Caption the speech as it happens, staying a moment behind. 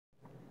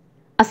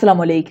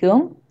আসসালামু আলাইকুম।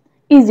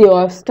 Easy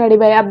of study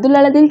by Abdullah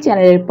Al Adil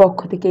চ্যানেলের পক্ষ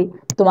থেকে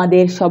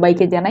তোমাদের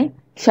সবাইকে জানাই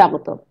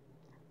স্বাগত।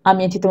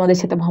 আমি আছি তোমাদের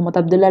সাথে Mohammad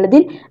Abdullah Al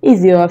Adil,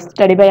 easy of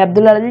study by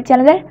Abdullah Al Adil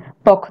চ্যানেলের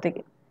পক্ষ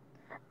থেকে।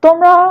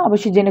 তোমরা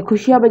অবশ্যই জেনে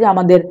খুশি হবে যে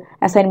আমাদের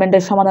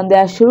অ্যাসাইনমেন্টের সমাধান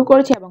দেওয়া শুরু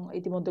করেছি এবং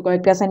ইতিমধ্যে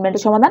কয়েকটা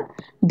অ্যাসাইনমেন্টের সমাধান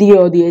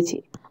দিয়েছি।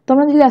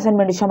 তোমরা যদি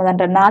অ্যাসাইনমেন্টের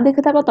সমাধানটা না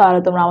দেখে থাকো তাহলে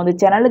তোমরা আমাদের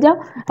চ্যানেলে যাও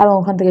এবং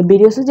ওখান থেকে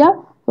ভিডিওসে যাও,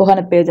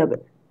 ওখানে পেয়ে যাবে।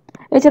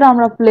 এছাড়া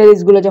আমরা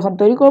প্লেলিস্টগুলো যখন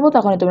তৈরি করবো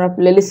তখনই তোমরা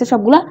প্লেলিস্টে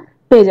সবগুলো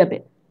পেয়ে যাবে।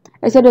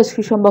 এছাড়া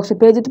ডিসক্রিপশন বক্সে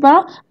পেয়ে যেতে পারো,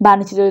 বা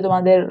নিচে যদি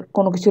তোমাদের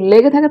কোনো কিছু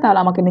লেগে থাকে তাহলে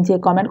আমাকে নিচে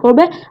কমেন্ট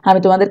করবে, আমি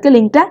তোমাদেরকে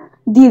লিঙ্কটা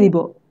দিয়ে দিব।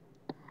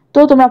 তো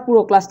তোমরা পুরো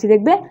ক্লাসটি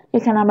দেখবে।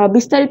 এখানে আমরা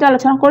বিস্তারিত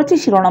আলোচনা করেছি,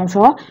 শিরোনাম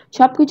সহ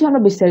সবকিছু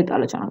আমরা বিস্তারিত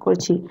আলোচনা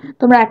করেছি।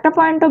 তোমরা একটা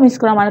পয়েন্টও মিস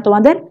করা মানে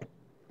তোমাদের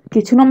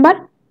কিছু নাম্বার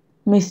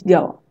মিস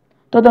যাওয়া।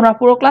 তো তোমরা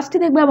পুরো ক্লাসটি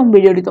দেখবে এবং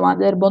ভিডিওটি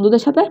তোমাদের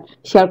বন্ধুদের সাথে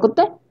শেয়ার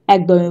করতে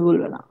একদমই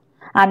ভুলবে না।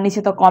 আর নিচে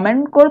তো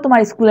কমেন্ট করে তোমার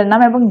স্কুলের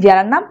নাম এবং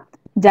জেলার নাম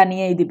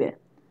জানিয়েই দিবে।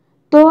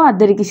 তো আর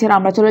দেরি কিসের,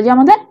 আমরা চলে যাই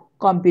আমাদের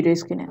কম্পিউটার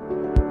স্ক্রিনে।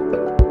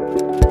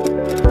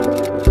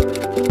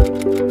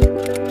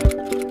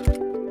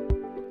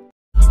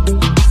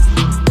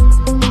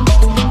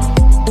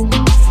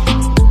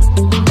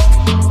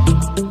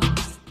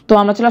 তো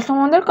আমরা চলে আসলাম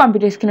আমাদের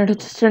কম্পিউটার স্ক্রিনে।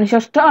 হচ্ছে শ্রেণী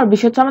ষষ্ঠ আর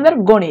বিষয় হচ্ছে আমাদের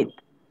গণিত।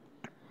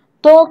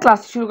 তো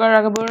ক্লাস শুরু করার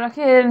আগে বলে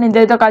রাখি,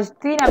 নির্ধারিত কাজ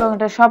 3 এবং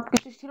এটা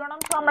সবকিছু শিরোনাম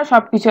সহ আমরা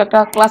সবকিছু একটা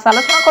ক্লাস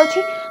আলোচনা করছি।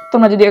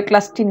 তোমরা যদি এই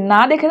ক্লাসটি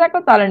না দেখে থাকো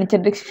তাহলে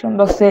নিচের ডিসক্রিপশন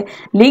বক্সে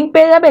লিঙ্ক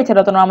পেয়ে যাবে।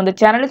 এছাড়া তোমরা আমাদের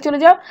চ্যানেলে চলে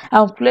যাও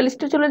এবং প্লে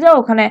লিস্টে চলে যাও,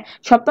 ওখানে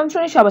সপ্তম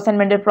শ্রেণীর সব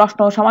অ্যাসাইনমেন্টের প্রশ্ন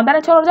ও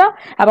সমাধানে চলে যাও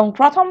এবং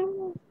প্রথম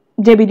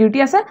যে ভিডিওটি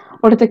আছে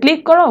ওটাতে ক্লিক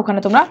করো, ওখানে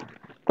তোমরা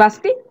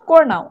ক্লাসটি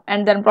করে নাও।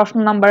 অ্যান্ড দেন প্রশ্ন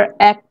নাম্বার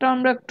 1টা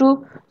আমরা একটু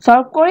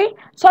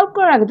সলভ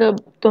করার আগে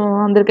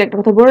তোমাদেরকে একটা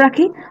কথা বলে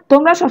রাখি,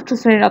 তোমরা ষষ্ঠ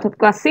শ্রেণীর অর্থাৎ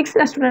ক্লাস 6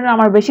 স্টুডেন্ট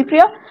আমার বেশি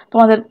প্রিয়।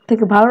 তোমাদের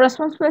থেকে ভালো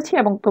রেসপন্স পেয়েছি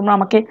এবং তোমরা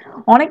আমাকে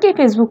অনেকেই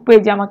ফেসবুক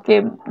পেজে আমাকে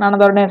নানা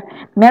ধরনের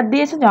ম্যাথ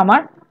দিয়েছে যা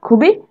আমার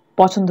খুবই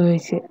পছন্দ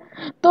হয়েছে।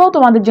 তো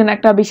তোমাদের জন্য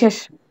একটা বিশেষ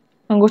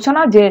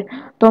ঘোষণা যে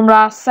তোমরা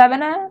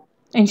 7-এ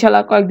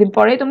ইনশাল্লাহ কয়েকদিন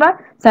পরেই তোমরা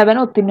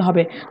 7-এ উত্তীর্ণ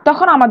হবে।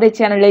 তখন আমাদের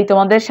চ্যানেলেই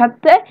তোমাদের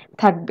সাথে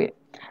থাকবে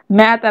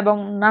ম্যাথ এবং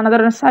নানা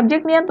ধরনের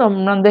সাবজেক্ট নিয়ে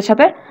তোমাদের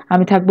সাথে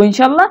আমি থাকবো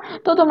ইনশাল্লাহ।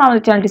 তো তোমরা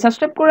আমাদের চ্যানেলটি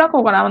সাবস্ক্রাইব করে রাখো,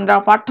 কারণ আমরা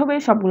পাঠ্য বই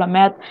সবগুলো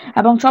ম্যাথ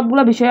এবং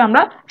সবগুলো বিষয়ে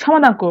আমরা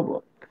সমাধান করব।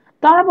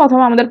 তো আমরা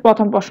আমাদের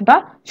প্রথম প্রশ্নটা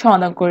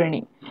সমাধান করে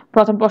নিই।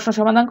 প্রথম প্রশ্ন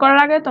সমাধান করার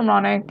আগে তোমরা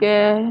অনেকে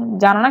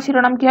জানো না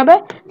শিরোনাম কি হবে।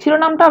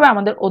 শিরোনামটা হবে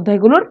আমাদের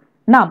অধ্যায়গুলোর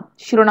নাম।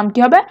 শিরোনাম কি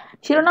হবে?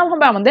 শিরোনাম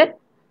হবে আমাদের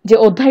যে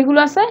অধ্যায়গুলো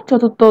আছে,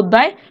 চতুর্থ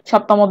অধ্যায়,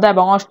 সপ্তম অধ্যায়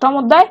এবং অষ্টম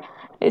অধ্যায়,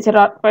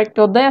 এছাড়া কয়েকটা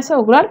অধ্যায় আছে,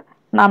 ওগুলোর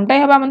নামটাই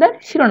হবে আমাদের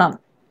শিরোনাম।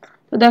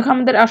 তো দেখো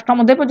আমাদের অষ্টম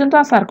অধ্যায় পর্যন্ত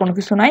আছে, আর কোনো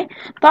কিছু নাই।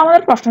 তো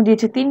আমাদের প্রশ্ন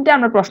দিয়েছে 3টে,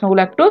 আমরা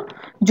প্রশ্নগুলো একটু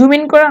জুম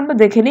ইন করে আমরা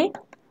দেখে নিই।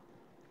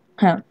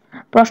 হ্যাঁ,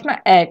 প্রশ্ন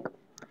 1,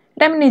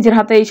 এটা আমি নিজের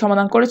হাতেই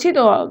সমাধান করেছি,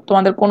 তো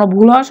তোমাদের কোনো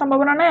ভুল হওয়ার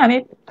সম্ভাবনা নেই। আমি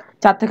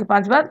 4 থেকে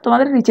 5 বার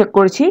তোমাদের রিচেক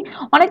করেছি।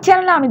 অনেক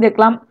চ্যানেলে আমি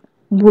দেখলাম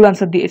ভুল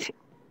আনসার দিয়েছি,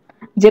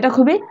 যেটা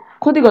খুবই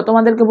ক্ষতিকর।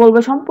 তোমাদেরকে বলবো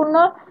সম্পূর্ণ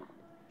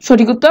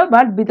সঠিক উত্তর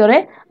বাট ভিতরে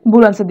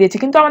ভুল আনসার দিয়েছে,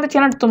 কিন্তু আমাদের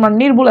চ্যানেল তোমার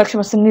নির্ভুল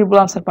 100% নির্ভুল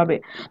আনসার পাবে।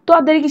 তো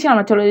আর দেরি কিছু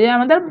আমরা চলে যাই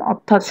আমাদের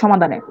অর্থাৎ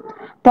সমাধানে।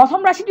 প্রথম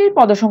রাশিটির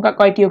পদ সংখ্যা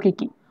কয়টি ও কি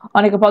কি?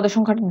 অনেকে পদ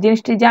সংখ্যা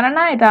জিনিসটি জানে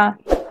না, এটা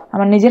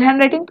আমার নিজের হ্যান্ড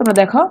রাইটিং, তোমরা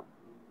দেখো।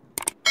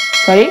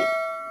 সরি,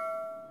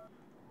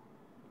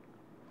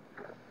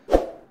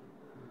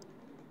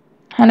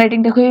 হ্যান্ড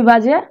রাইটিংটা খুবই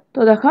বাজে। তো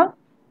দেখো,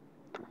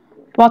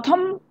 প্রথম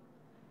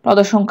পদ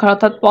সংখ্যা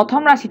অর্থাৎ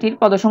প্রথম রাশিটির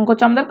পদ সংখ্যা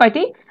হচ্ছে আমাদের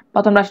কয়টি?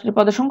 প্রথম রাশিটির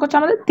পদ সংখ্যা হচ্ছে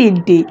আমাদের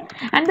 3টি।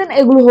 অ্যান্ড দেন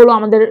এগুলো হলো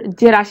আমাদের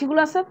যে রাশিগুলো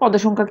আছে, পদ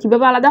সংখ্যা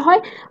কিভাবে আলাদা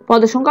হয়?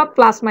 পদ সংখ্যা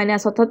প্লাস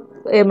মাইনাস, অর্থাৎ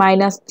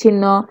মাইনাস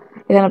চিহ্ন,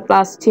 এখানে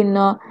প্লাস চিহ্ন,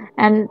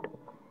 অ্যান্ড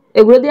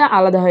এগুলো দিয়ে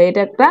আলাদা হয়।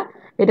 এটা একটা,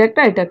 এটা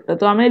একটা, এটা একটা।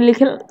 তো আমি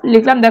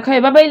লিখলাম, দেখো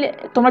এভাবেই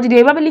তোমরা যদি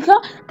এভাবে লিখো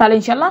তাহলে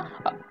ইনশাল্লাহ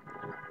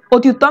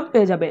অতি উত্তম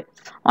পেয়ে যাবে।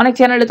 অনেক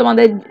চ্যানেলে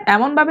তোমাদের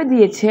এমনভাবে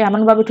দিয়েছে,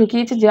 এমনভাবে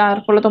ঠকিয়েছে, যার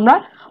ফলে তোমরা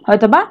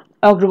হয়তো বা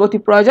অগ্রগতি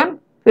প্রয়োজন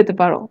পেতে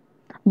পারো,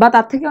 বা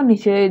তার থেকেও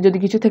নিচে যদি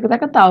কিছু থেকে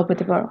থাকে তাও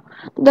পেতে পারো।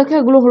 তো দেখো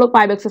এগুলো হলো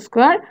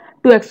 5x²,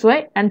 2xy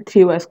অ্যান্ড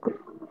 3y²।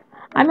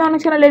 আমি অনেক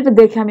চ্যানেলে এটা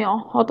দেখে আমি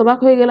হতবাক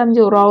হয়ে গেলাম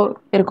যে ওরাও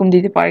এরকম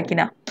দিতে পারে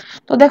কিনা।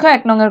 তো দেখো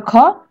 1 নংয়ের খ,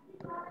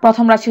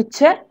 প্রথম রাশি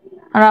হচ্ছে,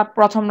 আমরা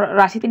প্রথম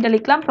রাশি 3টা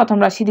লিখলাম, প্রথম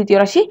রাশি, দ্বিতীয়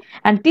রাশি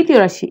অ্যান্ড তৃতীয়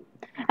রাশি।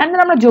 অ্যান্ড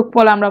দেন আমরা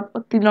যোগফল আমরা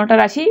 3টা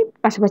রাশি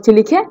পাশাপাশি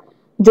লিখে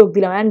যোগ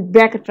দিলাম অ্যান্ড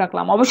ব্র্যাকেট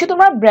রাখলাম। অবশ্যই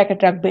তোমরা ব্র্যাকেট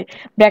রাখবে,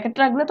 ব্র্যাকেট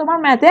রাখলে তোমার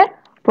ম্যাথে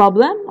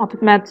প্রবলেম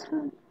অর্থাৎ ম্যাথ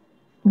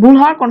ভুল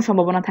হওয়ার কোনো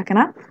সম্ভাবনা থাকে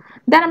না।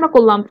 দেন আমরা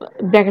করলাম,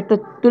 ব্র্যাকেটটা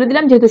তুলে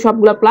দিলাম, যেহেতু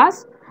সবগুলো প্লাস।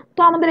 তো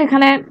আমাদের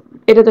এখানে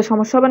এটা তো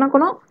সমস্যা হবে না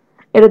কোনো,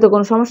 এটা তো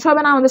কোনো সমস্যা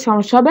হবে না। আমাদের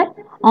সমস্যা হবে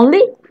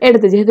অনলি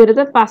এটাতে, যেহেতু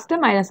এটাতে 5টা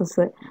মাইনাস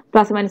আছে,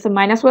 প্লাস মাইনাসে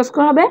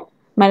 -y² হবে,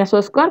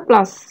 -y²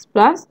 plus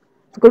plus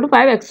equal to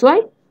 5xy,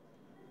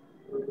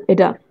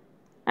 এটা।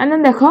 অ্যান্ড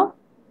দেন দেখো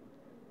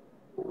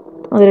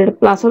আমাদের এটা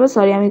প্লাস হবে,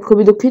 সরি আমি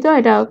খুবই দুঃখিত,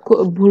 এটা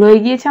ভুল হয়ে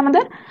গিয়েছে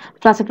আমাদের,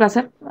 প্লাসে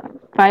প্লাসে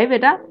 5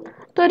 এটা।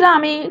 তো এটা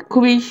আমি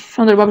খুবই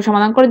সুন্দরভাবে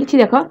সমাধান করে দিচ্ছি।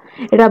 দেখো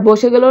এটা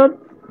বসে গেল,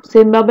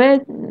 সেমভাবে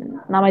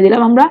নামাই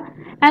দিলাম আমরা।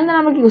 অ্যান্ড দেন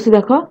আমরা কি করছি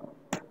দেখো,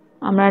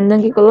 আমরা এন্ড দেন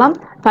কি করলাম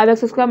 5x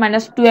square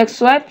minus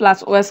 2xy plus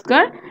y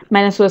square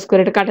minus y square,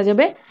 এটা কাটা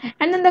যাবে।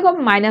 এন্ড দেন দেখো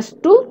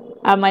 -2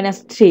 আর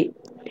 -3,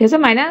 ঠিক আছে,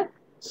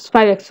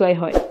 -5xy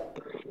হয়।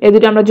 এই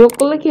দুটো আমরা যোগ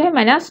করলে কি হয়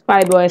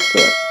 -5y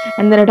স্কয়ার।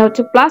 এন্ড দেন এটা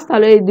হচ্ছে প্লাস,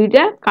 তাহলে এই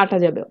দুইটা কাটা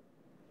যাবে।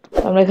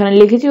 আমরা এখানে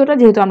লিখেছি ওটা,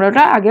 যেহেতু আমরা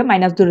ওটা আগে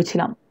মাইনাস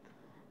ধরেছিলাম।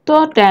 তো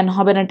 10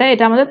 হবে না,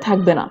 এটা আমাদের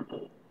থাকবে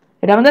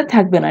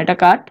না, এটা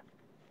কাট।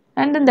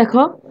 এন্ড দেন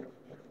দেখো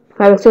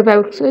 5x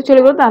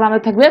চলে গেল, তাহলে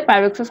আমাদের থাকবে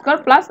 5x square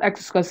plus x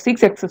square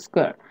 6x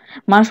square.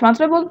 মানুষ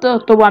মাত্রই বলতো,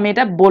 তবু আমি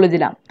এটা বলে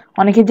দিলাম,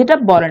 অনেকে যেটা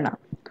বলে না।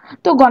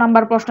 তো গ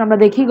নাম্বার প্রশ্ন আমরা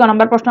দেখি। গ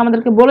নাম্বার প্রশ্ন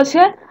আমাদেরকে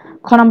বলেছে,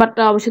 খ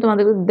নাম্বারটা অবশ্যই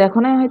তোমাদের দেখো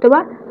না হয়তো বা,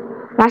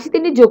 রাশি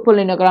তিনটি যোগফল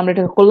নির্ণয় করা। আমরা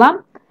এটা করলাম।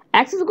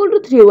 x =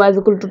 3 y =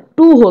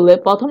 2 হলে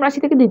প্রথম রাশি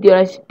থেকে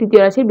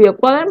তৃতীয় রাশির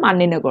বিয়োগফলের মান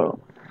নির্ণয় করো।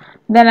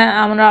 দেন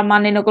আমরা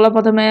মান নির্ণয় করলে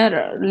প্রথমে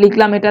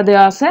লিখলাম, এটা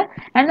দেওয়া আছে,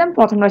 এন্ড দেন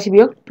প্রথম রাশি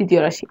বিয়োগ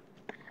তৃতীয় রাশি।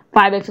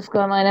 5x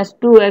square minus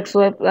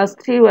 2xy plus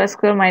 3y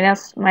square minus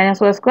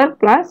y square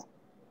plus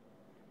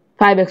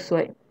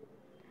 5xy।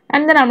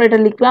 And then আমরা এটা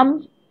লিখলাম,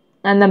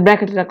 এন্ড দেন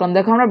ব্র্যাকেটে রাখলাম।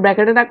 দেখো আমরা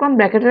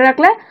ব্র্যাকেটে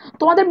রাখলে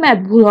তোমাদের ম্যাথ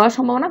ভুল হওয়ার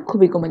সম্ভাবনা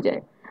খুবই কমে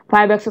যায়।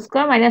 5x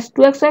square minus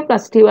 2xy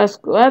plus 3y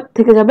square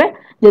থেকে যাবে,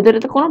 যেহেতু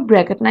এটাতে কোনো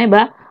ব্র্যাকেট নাই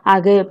বা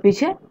আগে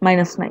পিছে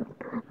মাইনাস নাই।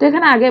 তো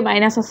এখানে আগে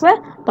মাইনাস আছে,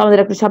 তো আমাদের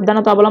একটু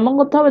সাবধানতা অবলম্বন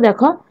করতে হবে।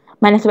 দেখো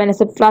মাইনাস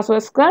মাইনাসে প্লাস y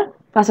স্কয়ার,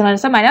 প্লাস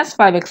মাইনাসে মাইনাস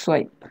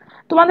 5xy।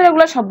 তোমাদের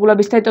এগুলো সবগুলো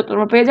বিস্তারিত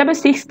তোমরা পেয়ে যাবে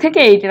 6 থেকে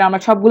 8 এর আমরা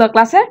সবগুলো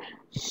ক্লাসে,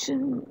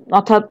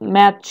 অর্থাৎ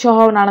ম্যাথ সহ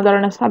নানা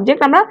ধরনের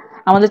সাবজেক্ট আমরা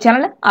আমাদের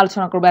চ্যানেলে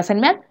আলোচনা করবো।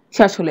 অ্যাসাইনমেন্ট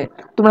শেষ হলে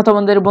তোমরা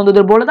তোমাদের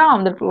বন্ধুদের বলে দাও,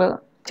 আমাদের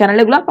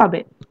চ্যানেলে এগুলো পাবে।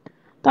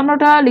 তো আমরা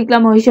ওটা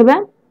লিখলাম ওই হিসেবে।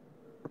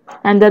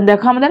 এন্ড দেন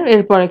দেখো আমাদের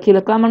এরপরে কি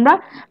লিখলাম আমরা,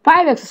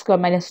 5x স্কয়ার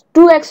মাইনাস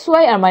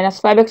 2xy আর মাইনাস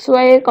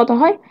 5xy এর কত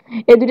হয়,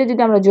 এই দুটো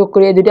যদি আমরা যোগ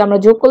করি,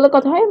 যোগ করলে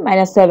কত হয়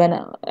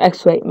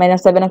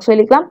 -7xy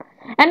লিখলাম।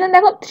 এন্ড দেন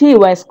দেখো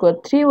 3y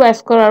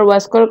স্কয়ার আর y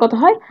স্কয়ার কত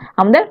হয়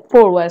আমাদের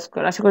 4y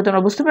স্কয়ার। আশা করি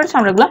তোমরা বুঝতে পেরেছো।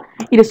 আমরা এগুলো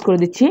ইরেজ করে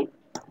দিচ্ছি।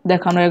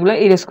 দেখো আমরা এগুলো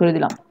ইরেজ করে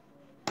দিলাম।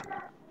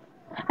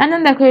 এন্ড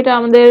দেন দেখো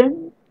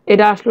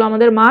এটা আসলো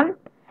আমাদের মান।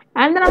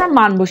 এন্ড দেন আমরা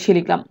মান বসিয়ে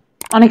লিখলাম।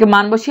 অনেকে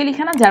মান বসিয়ে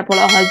লিখে না, যার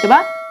ফলে হয়তো বা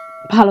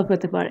ভালো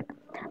পেতে পারে।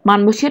 মান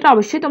বসিয়েটা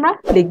অবশ্যই তোমরা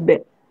লিখবে।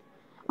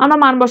 আমরা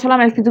মান বসালাম,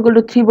 x =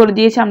 3 বলে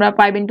দিয়েছি, আমরা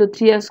 5 ×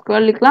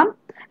 3y² লিখলাম।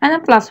 এন্ড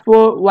দেন প্লাস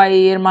 4y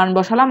এর মান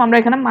বসালাম। আমরা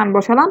এখানে মান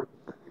বসালাম,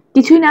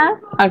 কিছুই না,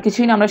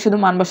 আমরা শুধু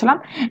মান বসালাম।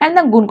 এন্ড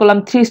দেন গুণ করলাম,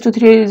 3 ×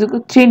 3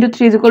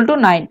 =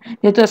 9,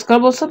 যেহেতু স্কয়ার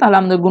বলছো তাহলে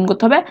আমাদের গুণ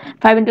করতে হবে।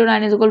 5 ×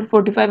 9 =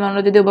 45,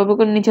 আমরা যদি ওভাবে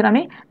করে নিচে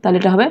নামি তাহলে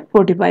এটা হবে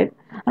 45।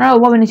 আমরা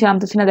ওভাবে নিচে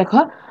নামতেছি না। দেখো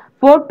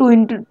 4 2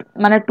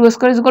 মানে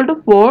 2² =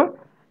 4,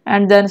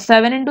 এন্ড দেন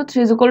 7 ×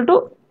 3 =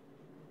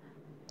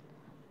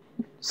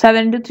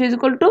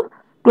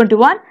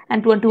 21, and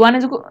 21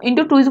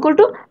 × 2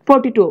 =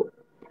 42।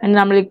 এন্ড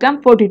আমরা লিখলাম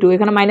 42।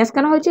 এখানে মাইনাস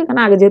কেন হয়েছে, এখানে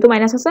আগে যেহেতু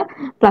মাইনাস আছে,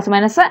 প্লাস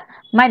মাইনাসে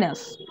মাইনাস।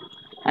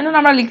 এন্ড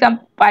আমরা লিখলাম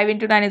 5 ×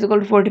 9 =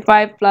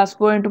 45 প্লাস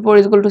 4 × 4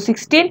 =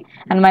 16,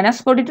 এন্ড মাইনাস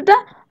 42টা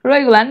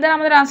রয়ে গেল। এন্ড দেন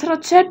আমাদের आंसर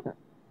হচ্ছে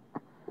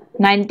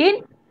 19।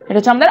 এটা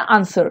হচ্ছে আমাদের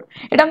आंसर।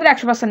 এটা আমাদের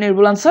 100%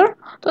 নির্ভুল आंसर।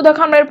 তো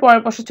দেখো আমরা এর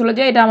পরের প্রশ্ন চলে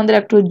যাই। এটা আমাদের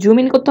একটু জুম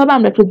ইন করতে হবে,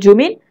 আমরা একটু জুম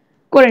ইন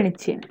করে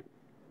নিচ্ছি।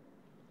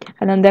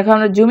 এন্ড দেন দেখো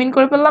আমরা জুম ইন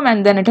করে ফেললাম।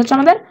 এন্ড দেন এটা হচ্ছে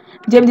আমাদের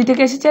জ্যামিতি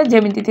থেকে এসেছে।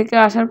 জ্যামিতি থেকে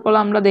আসার পর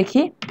আমরা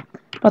দেখি,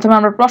 প্রথমে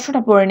আমরা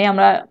প্রশ্নটা পড়ে নিই।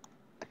 আমরা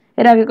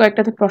এর আগে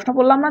কয়েকটাতে প্রশ্ন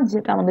পড়লাম না,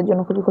 যেটা আমাদের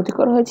জন্য খুবই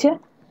ক্ষতিকর হয়েছে।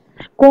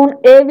 কোণ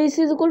ABC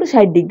 =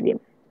 60 ডিগ্রি।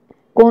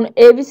 কোণ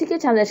ABC কে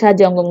চাঁদের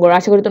সাহায্যে অঙ্কন করো।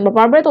 আশা করি তোমরা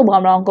পারবে, তবু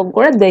আমরা অঙ্কন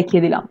করে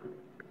দেখিয়ে দিলাম।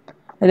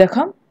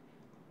 দেখো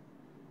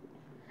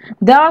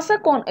দেওয়া আছে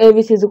কোণ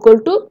ABC =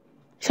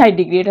 60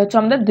 ডিগ্রি। এটা হচ্ছে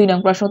আমাদের 2 নং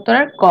প্রশ্ন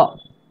উত্তরের ক।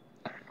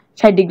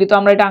 60 ডিগ্রি, তো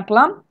আমরা এটা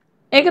আঁকলাম।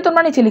 একে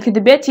তোমরা নিচে লিখে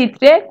দিবে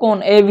চিত্রে কোণ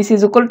ABC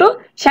 =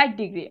 60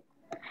 ডিগ্রি।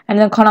 এন্ড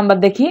খ নাম্বার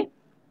দেখি,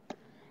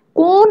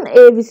 কোণ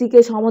ABC কে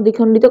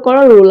সমদ্বিখণ্ডিত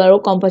করো রুলার ও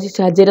কম্পাসের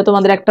সাহায্যে। এটা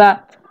তোমাদের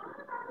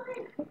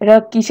এটা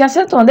কিসে আছে,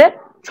 তোমাদের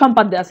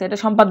সম্পাদ্যে আছে। এটা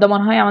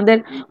সম্পাদ্যমান হয় আমাদের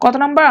কত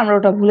নাম্বার, আমরা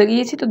ওটা ভুলে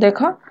গিয়েছি। তো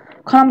দেখো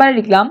খ নাম্বারে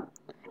লিখলাম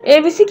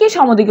ABC কে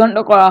সমদ্বিখণ্ড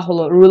করা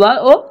হলো রুলার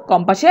ও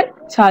কম্পাসের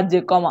সাহায্যে,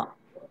 কমা।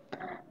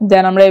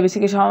 দেন আমরা ABC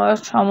কে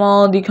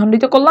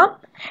সমদ্বিখণ্ডিত করলাম।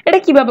 এটা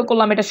কিভাবে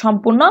করলাম, এটা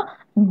সম্পূর্ণ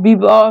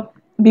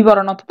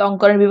বিবরণ, অর্থাৎ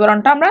অঙ্কনের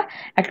বিবরণটা আমরা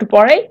একটু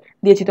পরেই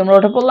দিয়েছি, তোমরা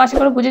ওটা পড়লে আশা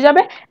করি বুঝে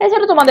যাবে।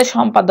 এছাড়া তোমাদের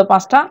সম্পাদ্য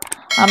 5টা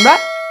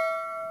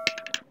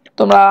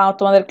তোমরা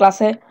তোমাদের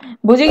ক্লাসে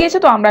বুঝে গিয়েছো।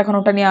 তো আমরা এখন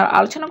ওটা নিয়ে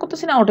আলোচনা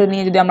করতেছি না। ওটা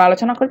নিয়ে যদি আমরা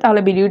আলোচনা করি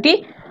তাহলে ভিডিওটি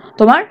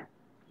তোমার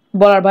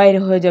বলার বাইরে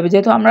হয়ে যাবে,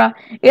 যেহেতু আমরা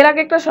এর আগে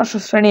একটা ষষ্ঠ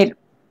শ্রেণীর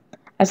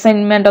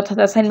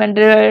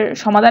অ্যাসাইনমেন্টের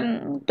সমাধান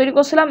তৈরি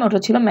করছিলাম। ওটা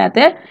ছিল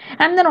ম্যাথের,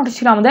 এন্ড দেন ওটা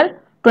ছিল আমাদের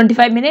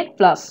 25 মিনিট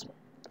প্লাস।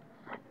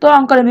 তো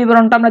অঙ্কনের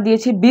বিবরণটা আমরা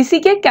দিয়েছি, BC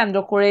কে কেন্দ্র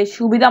করে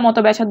সুবিধা মতো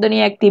ব্যাসার্ধ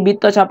নিয়ে একটি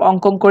বৃত্তচাপ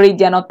অঙ্কন করি,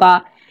 যেন তা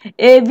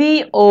AB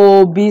ও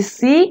BC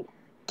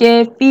কে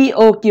P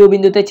ও Q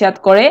বিন্দুতে ছেদ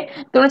করে।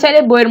 তোমরা চাইলে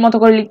বইয়ের মতো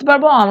করে লিখতে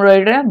পারবো, আমরা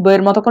এটা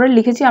বইয়ের মতো করে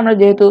লিখেছি। আমরা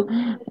যেহেতু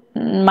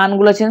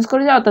মানগুলো চেঞ্জ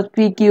করে যাই, অর্থাৎ P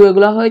Q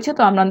এগুলো হয়েছে,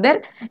 তো আমাদের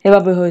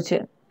এভাবে হয়েছে।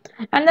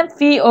 And then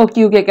P O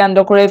Q কে কেন্দ্র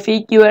করে পি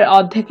কিউ এর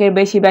অর্ধেকের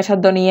বেশি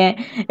ব্যাসার্ধ নিয়ে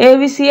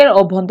এবিসি এর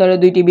অভ্যন্তরে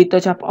দুইটি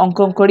বৃত্তচাপ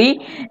অঙ্কন করি,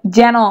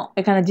 যেন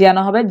এখানে যেন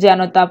হবে যেন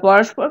তা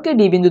পরস্পরকে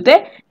ডি বিন্দুতে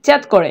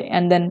ছেদ করে।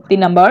 And then 3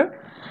 number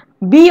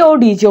B O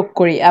D যোগ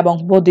করি এবং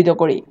বর্ধিত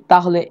করি,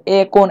 তাহলে এ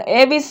কোণ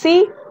এবিসি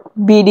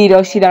বিডি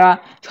রশ্মি দ্বারা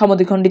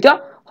সমদ্বিখণ্ডিত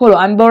হলো।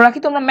 আমি বলে রাখি,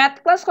 তোমরা ম্যাথ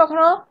ক্লাস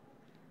কখনো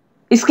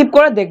স্কিপ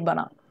করে দেখবা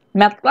না,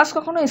 ম্যাথ ক্লাস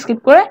কখনো স্কিপ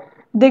করে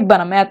দেখবা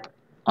না। ম্যাথ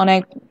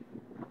অনেক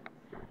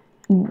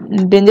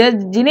ডেঞ্জারাস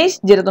জিনিস,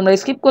 যেটা তোমরা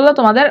স্কিপ করলে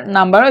তোমাদের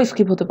নাম্বারও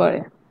স্কিপ হতে পারে।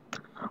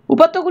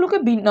 উপাত্তগুলোকে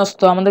বিন্যস্ত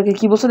আমাদেরকে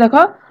কি বলছে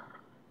দেখো,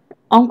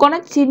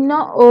 অঙ্কনের চিহ্ন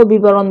ও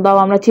বিবরণ দাও।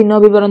 আমরা চিহ্ন ও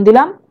বিবরণ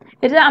দিলাম।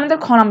 এটা আমাদের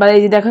খ নাম্বার।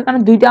 এই যে দেখো এখানে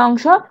দুইটা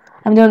অংশ,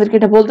 আমি তোমাদেরকে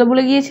এটা বলতে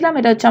ভুলে গিয়েছিলাম,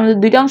 এটা হচ্ছে আমাদের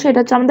দুইটা অংশ, এটা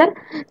হচ্ছে আমাদের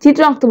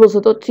চিত্র আঁকতে বলছো।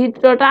 তো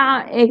চিত্রটা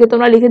একে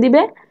তোমরা লিখে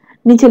দিবে,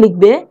 নিচে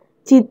লিখবে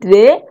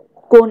চিত্রে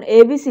কোণ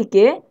এবিসি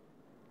কে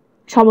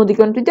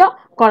সমদ্বিখণ্ডিত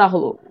করা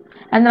হলো।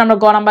 এন্ড দেন আমরা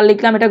গ নাম্বার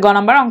লিখলাম, এটা গ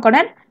নাম্বার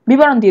অঙ্কনের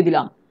বিবরণ দিয়ে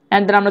দিলাম।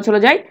 এন্ড দেন আমরা চলে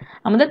যাই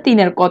আমাদের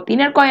 3-এর ক।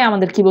 3-এর কয়ে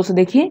আমাদের কি বলছে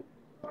দেখি,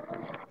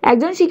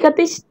 একজন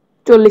শিক্ষার্থী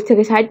 40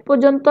 থেকে 60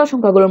 পর্যন্ত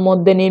সংখ্যাগুলোর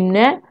মধ্যে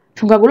নিম্নে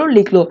সংখ্যাগুলো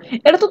লিখলো।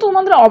 এটা তো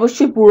তোমাদের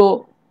অবশ্যই পুরো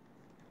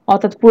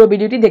অর্থাৎ পুরো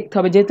ভিডিওটি দেখতে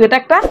হবে, যেহেতু এটা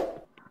একটা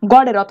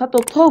গড়ের অর্থাৎ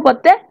তথ্য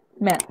উপাত্তের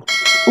ম্যাথ।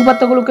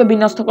 উপাত্তগুলোকে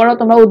বিন্যস্ত করো,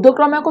 তোমরা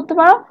ঊর্ধ্বক্রমেও করতে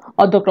পারো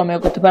অর্ধক্রমেও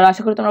করতে পারো।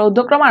 আশা করি তোমরা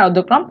ঊর্ধ্বক্রম আর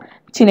অর্ধক্রম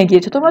চিনে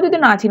গিয়েছো। তোমরা যদি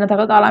না চিনে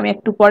থাকো তাহলে আমি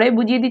একটু পরে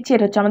বুঝিয়ে দিচ্ছি।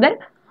 এটা হচ্ছে আমাদের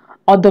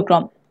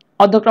অর্ধক্রম।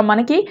 অর্ধক্রম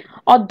মানে কি,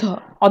 অর্ধ,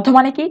 অর্ধ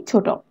মানে কি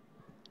ছোট,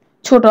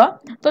 ছোট।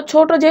 তো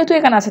ছোট যেহেতু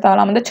এখানে আছে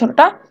তাহলে আমাদের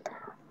ছোটটা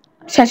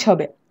শেষ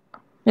হবে।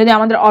 যদি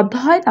আমাদের অর্ধ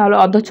হয় তাহলে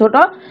অর্ধ ছোট,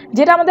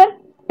 যেটা আমাদের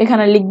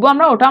এখানে লিখবো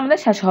আমরা ওটা আমাদের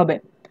শেষ হবে।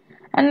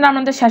 এন্ড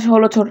আমাদের শেষ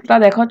হলো ছোটটা,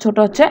 দেখো ছোট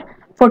হচ্ছে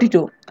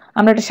 42।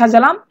 আমরা এটা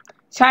সাজালাম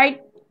 60,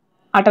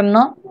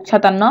 58,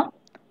 57,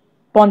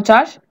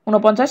 50,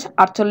 49,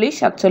 48,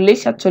 47,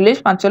 47,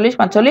 45,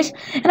 45।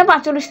 এখানে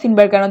 45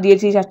 3বার কেন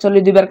দিয়েছি,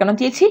 47 2বার কেন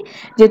দিয়েছি,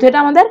 যেহেতু এটা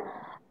আমাদের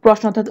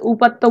প্রশ্ন অর্থাৎ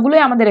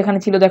উপাত্তগুলোই আমাদের এখানে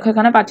ছিল। দেখো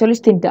এখানে 45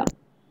 3টা,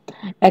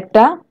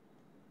 একটা,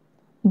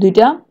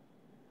 দুইটা,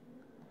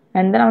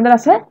 এন্ড দেন আমাদের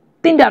আছে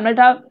 3টা। আমরা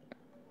এটা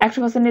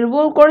 100%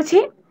 নির্ভুল করেছি,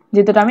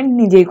 যেহেতু এটা আমি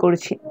নিজেই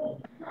করেছি।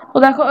 তো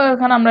দেখো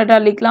এখানে আমরা এটা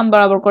লিখলাম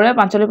বরাবর করে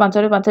 45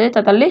 45 45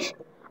 43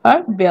 আর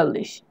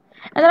 42।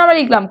 এখন আমরা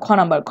লিখলাম খ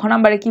নাম্বার। খ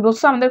নাম্বারে কি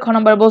বলছে আমাদের, খ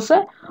নাম্বার বলছে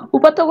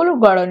উপাত্তগুলোর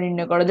গড়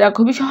নির্ণয় করো, যা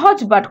খুবই সহজ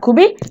বাট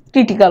খুবই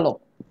ক্রিটিক্যালও,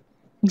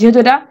 যেহেতু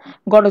এটা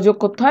গড় যোগ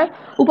করতে হয়।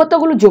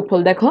 উপাত্তগুলোর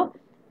যোগফল দেখো,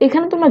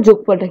 এখানে তোমরা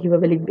যোগফলটা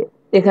কিভাবে লিখবে,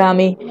 এখানে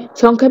আমি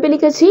সংক্ষেপে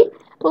লিখেছি,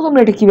 তো তোমরা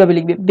এটা কিভাবে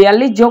লিখবে,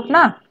 42 যোগ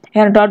না,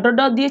 এখানে ডট ডট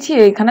ডট দিয়েছি,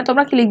 এখানে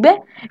তোমরা কি লিখবে,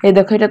 এই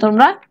দেখো এটা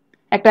তোমরা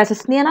একটা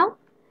অ্যাসেস নিয়ে নাও,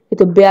 এই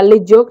তো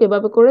 42 যোগ,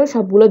 এভাবে করে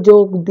সবগুলো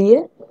যোগ দিয়ে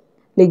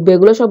লিখবে,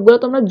 এগুলো সবগুলো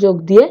তোমরা যোগ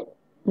দিয়ে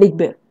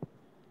লিখবে,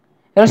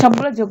 এগুলো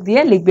সবগুলো যোগ দিয়ে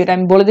লিখবে, এটা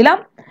আমি বলে দিলাম।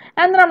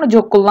 এন্ড আমরা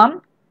যোগ করলাম,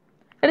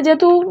 এটা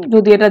যেহেতু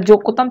যদি এটা যোগ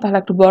করতাম তাহলে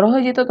একটু বড়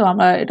হয়ে যেত, তো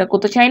আমরা এটা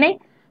করতে চাই নাই।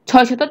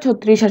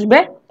 636 আসবে,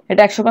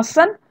 এটা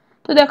 100%।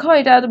 তো দেখো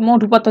এটা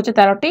মোট উপাত্ত হচ্ছে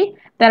 13টি।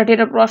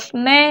 এটা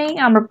প্রশ্নেই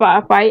আমরা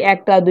পাই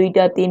 1টা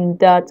 2টা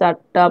 3টা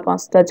 4টা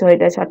 5টা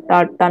 6টা 7টা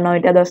 8টা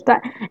 9টা 10টা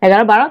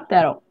 11 12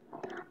 13।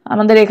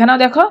 আমাদের এখানেও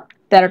দেখো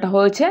 13টা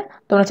হয়েছে,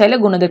 তোমরা চাইলে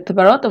গুণে দেখতে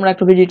পারো, তোমরা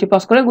একটু ভিডিওটি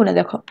পজ করে গুণে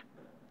দেখো।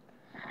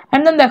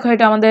 এন্ড দেন দেখো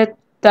এটা আমাদের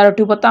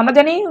 13টি উপাত্ত। আমরা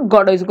জানি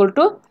গড় ইজ ইকুয়াল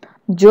টু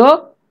যোগ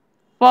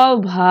ফল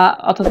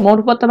অর্থাৎ মোট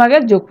উপাত্ত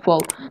ভাগের যোগফল।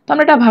 তো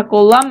আমরা এটা ভাগ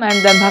করলাম, এন্ড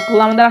দেন ভাগ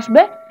করলে আমাদের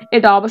আসবে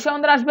এটা, অবশ্যই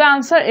আমাদের আসবে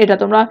আনসার। এটা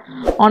তোমরা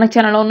অনেক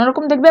চ্যানেলে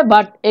অন্যরকম দেখবে,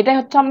 বাট এটাই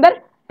হচ্ছে আমাদের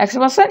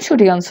 100%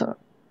 সঠিক আনসার।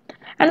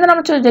 এন্ড দেন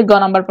আমরা চলে যাই গ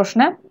নাম্বার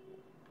প্রশ্নে।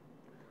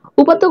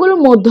 উপাত্তগুলোর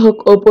মধ্যক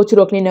ও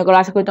প্রচুরক নির্ণয় করা।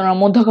 আশা করি তোমরা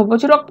মধ্যক ও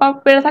প্রচুরক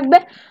পেরে থাকবে,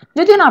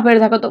 যদিও না পেরে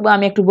থাকো তবে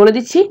আমি একটু বলে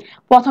দিচ্ছি।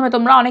 প্রথমে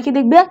তোমরা অনেকেই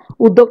দেখবে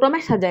ঊর্ধ্বক্রমে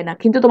সাজায় না,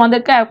 কিন্তু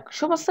তোমাদেরকে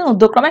 100%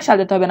 ঊর্ধ্বক্রমে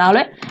সাজাতে হবে, না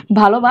হলে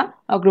ভালো বা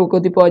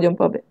অগ্রগতি প্রয়োজন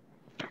পাবে।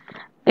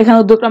 এখানে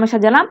ঊর্ধ্বক্রমে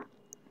সাজালাম,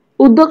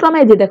 ঊর্ধ্বক্রমে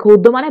যে দেখো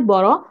ঊর্ধ্ব মানে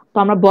বড়, তো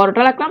আমরা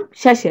বড়টা রাখলাম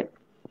শেষে।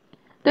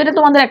 তো এটা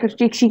তোমাদের একটা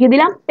ট্রিক শিখে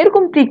দিলাম,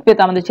 এরকম ট্রিক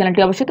পেতে আমাদের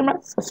চ্যানেলটি অবশ্যই তোমরা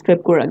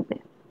সাবস্ক্রাইব করে রাখবে।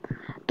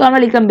 তো আমরা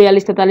লিখলাম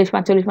 42 43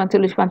 45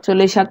 45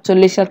 45 47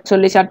 47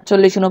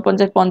 48 49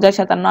 50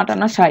 57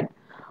 58 60।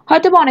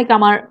 হয়তো বা অনেকে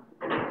আমার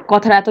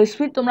কথার এত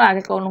স্পিড তোমরা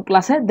আগে কোনো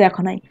ক্লাসে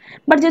দেখো নাই,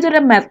 বাট যেহেতু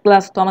এটা ম্যাথ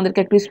ক্লাস তো আমাদেরকে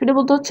একটু স্পিডে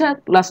বলতে হচ্ছে,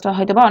 ক্লাসটা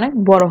হয়তো বা অনেক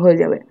বড় হয়ে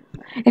যাবে।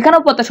 এখানে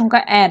উপাত্ত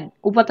সংখ্যা n,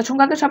 উপাত্ত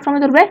সংখ্যাকে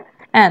সবসময় ধরবে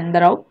n,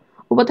 দাঁড়াও,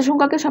 উপাত্ত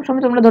সংখ্যাকে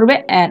সবসময় তোমরা ধরবে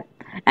n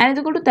ইজ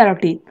ইকুয়াল টু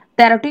 13টি।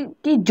 13টি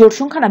কি জোড়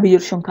সংখ্যা না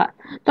বিজোড় সংখ্যা?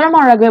 তোমরা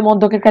মনে রাখবে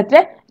মধ্যকের ক্ষেত্রে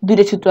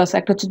দুইটা সূত্র আছে,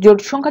 একটা হচ্ছে জোড়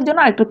সংখ্যার জন্য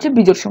আর একটা হচ্ছে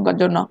বিজোড় সংখ্যার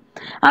জন্য।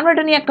 আমরা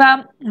এটা নিয়ে একটা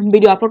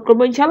ভিডিও আপলোড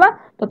করবো ইনশাআল্লাহ,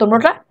 তো তোমরা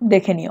ওটা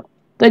দেখে নিও।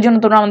 তো এই জন্য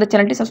তোমরা আমাদের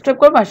চ্যানেলটি সাবস্ক্রাইব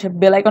করবে আর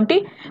বেল আইকনটি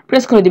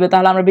প্রেস করে দিবে,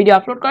 তাহলে আমরা ভিডিও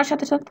আপলোড করার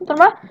সাথে সাথে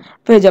তোমরা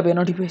পেয়ে যাবে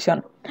নোটিফিকেশন।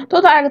 তো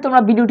তার আগে তোমরা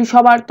ভিডিওটি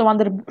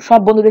তোমাদের সব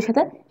বন্ধুদের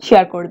সাথে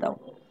শেয়ার করে দাও।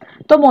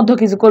 তো মধ্যক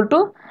ইজ ইকুয়াল টু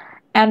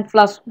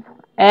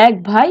n+1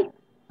 ভাই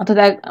অর্থাৎ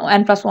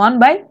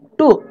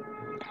n+1/2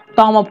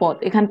 তমপদ।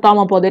 এখানে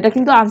তমপদ, এটা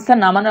কিন্তু আনসার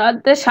না,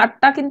 আমাদের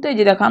 7টা, কিন্তু এই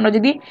যে দেখো আমরা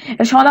যদি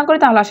এটা সমাধান করি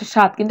তাহলে আসে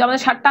 7, কিন্তু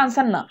আমাদের 7টা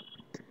আনসার না।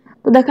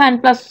 তো দেখো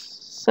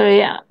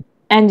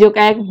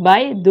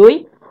n+1/2,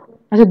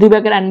 আচ্ছা 2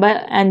 ভাগের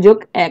n/n যোগ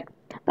 1।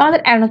 তো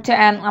আমাদের n হচ্ছে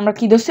n, আমরা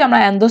কি ধরছি, আমরা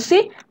n ধরছি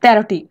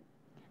 13টি,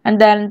 and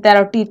then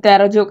 13টি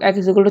 13 যোগ 1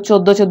 is equal to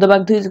 14, 14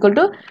 ভাগ 2 is equal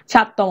to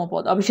 7তম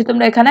পদ। অবশ্যই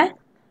তোমরা এখানে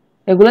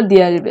এগুলো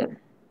দিয়ে দিবে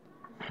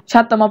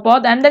 7তম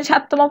পদ। and then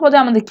 7তম পদে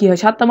আমাদের কি হয়,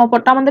 7তম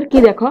পদটা আমাদের কি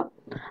দেখো,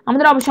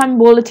 আমাদের অবশ্যই আমি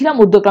বলেছিলাম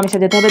ঊর্ধ্বক্রমে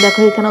সাজাতে হবে। দেখো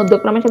এখানে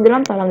ঊর্ধ্বক্রমে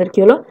সাজালাম, তাহলে আমাদের কি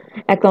হলো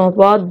 1তম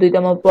পদ,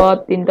 2তম পদ,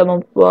 3তম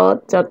পদ,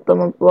 4তম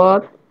পদ,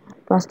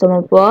 5তম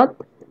পদ,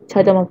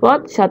 6তম পদ,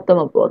 7তম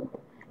পদ।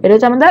 এটা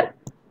হচ্ছে আমাদের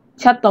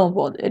 7তম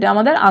পদ, এটা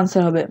আমাদের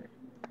আনসার হবে।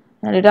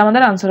 আর এটা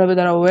আমাদের আনসার হবে,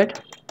 দাঁড়াও ওয়েট,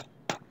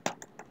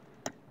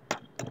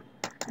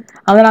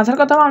 আমাদের আনসার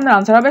কত হবে, আমাদের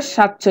আনসার হবে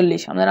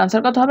 47। আমাদের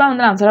আনসার কত হবে,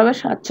 আমাদের আনসার হবে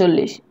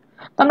 47।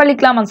 তো আমরা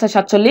লিখলাম আনসার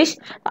 47।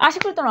 আশা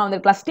করি তোমরা আমাদের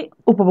ক্লাসটি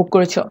উপভোগ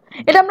করেছো।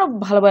 এটা আমরা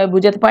ভালোভাবে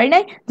বুঝাতে পারি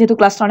নাই, যেহেতু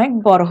ক্লাসটা অনেক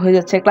বড় হয়ে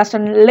যাচ্ছে,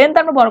 ক্লাসটার লেন্থ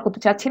আমরা বড় করতে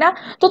চাচ্ছি না।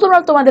 তো তোমরা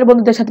তোমাদের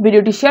বন্ধুদের সাথে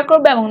ভিডিওটি শেয়ার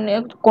করবে, এবং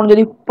কোনো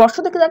যদি প্রশ্ন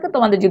থেকে থাকে,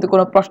 তোমাদের যদি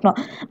কোনো প্রশ্ন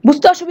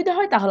বুঝতে অসুবিধা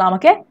হয়, তাহলে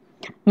আমাকে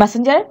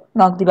মেসেঞ্জারে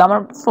নক দিবে। আমার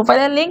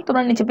প্রোফাইলের লিঙ্ক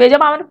তোমরা নিচে পেয়ে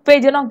যাবে, আমার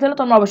পেজে নক দিলে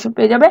তোমরা অবশ্যই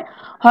পেয়ে যাবে।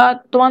 হয়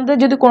তোমাদের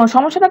যদি কোনো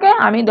সমস্যা থাকে,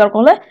 আমি দরকার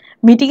হলে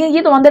মিটিংয়ে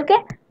গিয়ে তোমাদেরকে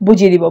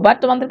বুঝিয়ে দিব, বা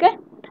তোমাদেরকে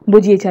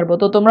বুঝিয়ে ছাড়বো।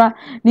 তো তোমরা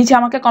নিচে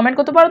আমাকে কমেন্ট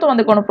করতে পারো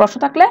তোমাদের কোনো প্রশ্ন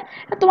থাকলে।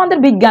 তোমাদের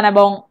বিজ্ঞান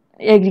এবং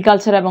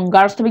এগ্রিকালচার এবং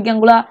গার্হস্থ্য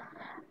বিজ্ঞানগুলো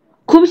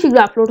খুব শীঘ্র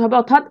আপলোড হবে,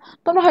 অর্থাৎ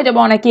তোমরা হয়ে যাবে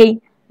অনেকেই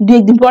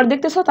 2-1 দিন পর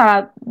দেখতেছো, তারা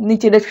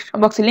নিচে ডেসক্রিপশন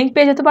বক্সে লিঙ্ক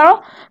পেয়ে যেতে পারো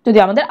যদি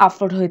আমাদের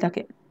আপলোড হয়ে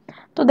থাকে।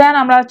 তো দেন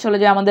আমরা চলে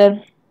যাই আমাদের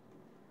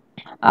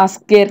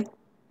আজকের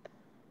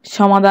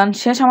সমাধান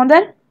শেষ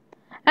আমাদের।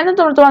 এখন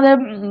তোমরা তোমাদের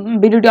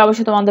ভিডিওটি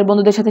অবশ্যই তোমাদের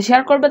বন্ধুদের সাথে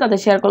শেয়ার করবে, তাদের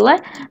শেয়ার করলে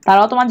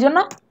তারাও তোমার জন্য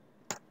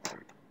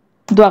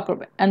দোয়া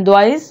করবে, এন্ড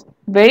দোয়া ইজ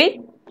ভেরি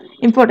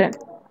ইম্পর্টেন্ট।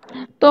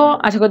 তো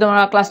আশা করি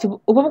তোমরা ক্লাসটি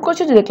উপভোগ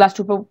করছো। যদি ক্লাসটি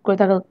উপভোগ করে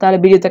থাকো, তাহলে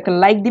ভিডিওতে একটা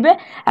লাইক দিবে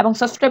এবং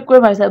সাবস্ক্রাইব করে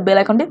বেল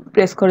আইকনটি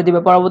প্রেস করে দিবে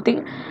পরবর্তী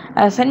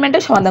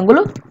অ্যাসাইনমেন্টের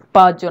সমাধানগুলো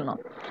পাওয়ার জন্য।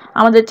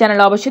 আমাদের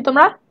চ্যানেলে অবশ্যই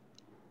তোমরা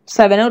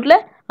 7-এ উঠলে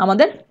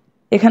আমাদের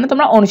এখানে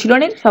তোমরা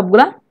অনুশীলনীর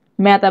সবগুলা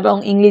ম্যাথ এবং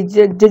ইংলিশ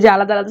যে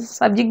আলাদা আলাদা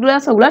সাবজেক্টগুলো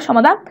আছে, ওগুলো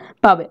সমাধান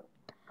পাবে।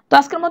 তো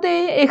আজকের মতো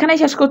এখানেই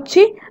শেষ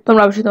করছি।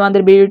 তোমরা অবশ্যই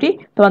তোমাদের ভিডিওটি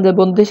তোমাদের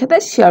বন্ধুদের সাথে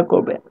শেয়ার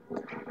করবে।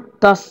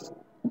 তো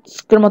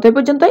আজকের মতো এই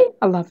পর্যন্তই,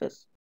 আল্লাহ হাফেজ।